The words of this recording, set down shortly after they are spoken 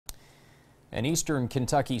An Eastern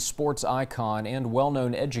Kentucky sports icon and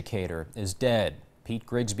well-known educator is dead. Pete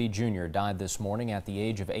Grigsby Jr. died this morning at the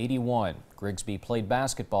age of 81. Grigsby played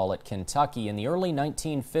basketball at Kentucky in the early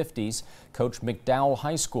 1950s, coached McDowell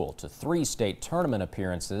High School to 3 state tournament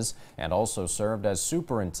appearances, and also served as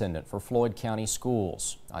superintendent for Floyd County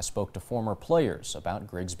Schools. I spoke to former players about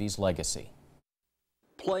Grigsby's legacy.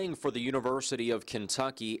 Playing for the University of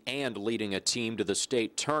Kentucky and leading a team to the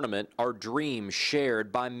state tournament are dreams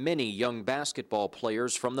shared by many young basketball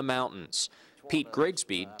players from the mountains. Pete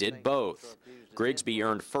Grigsby did both. Grigsby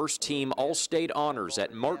earned first-team All-State honors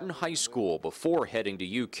at Martin High School before heading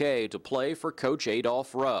to UK to play for Coach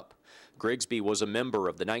Adolph Rupp. Grigsby was a member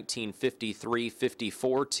of the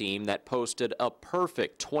 1953-54 team that posted a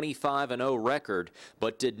perfect 25-0 record,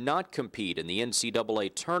 but did not compete in the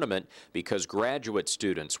NCAA tournament because graduate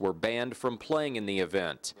students were banned from playing in the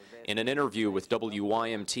event. In an interview with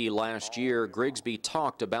WYMT last year, Grigsby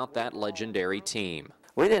talked about that legendary team.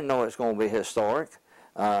 We didn't know it was going to be historic.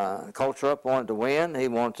 Coach Rupp wanted to win. He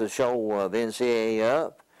wanted to show the NCAA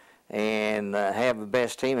up and have the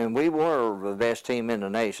best team, and we were the best team in the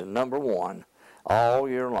nation, #1, all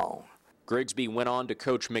year long. Grigsby went on to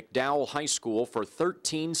coach McDowell High School for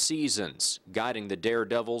 13 seasons, guiding the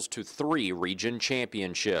Daredevils to 3 region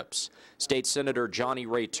championships. State Senator Johnny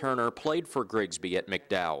Ray Turner played for Grigsby at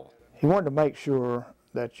McDowell. He wanted to make sure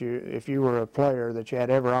that if you were a player, that you had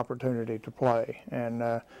every opportunity to play, and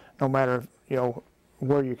no matter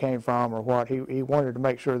where you came from or what, he wanted to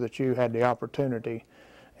make sure that you had the opportunity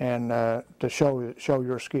and to show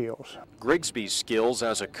your skills. Grigsby's skills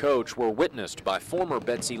as a coach were witnessed by former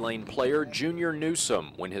Betsy Lane player Junior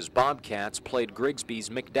Newsom when his Bobcats played Grigsby's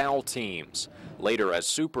McDowell teams. Later, as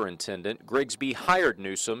superintendent, Grigsby hired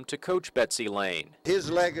Newsom to coach Betsy Lane. His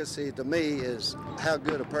legacy to me is how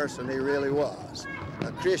good a person he really was.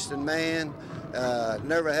 A Christian man,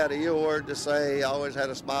 never had a ill word to say, always had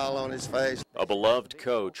a smile on his face. A beloved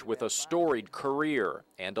coach with a storied career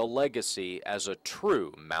and a legacy as a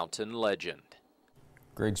true mountain legend.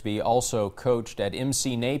 Grigsby also coached at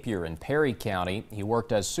MC Napier in Perry County. He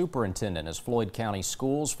worked as superintendent as Floyd County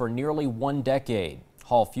Schools for nearly 1 decade.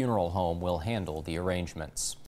 Hall Funeral Home will handle the arrangements.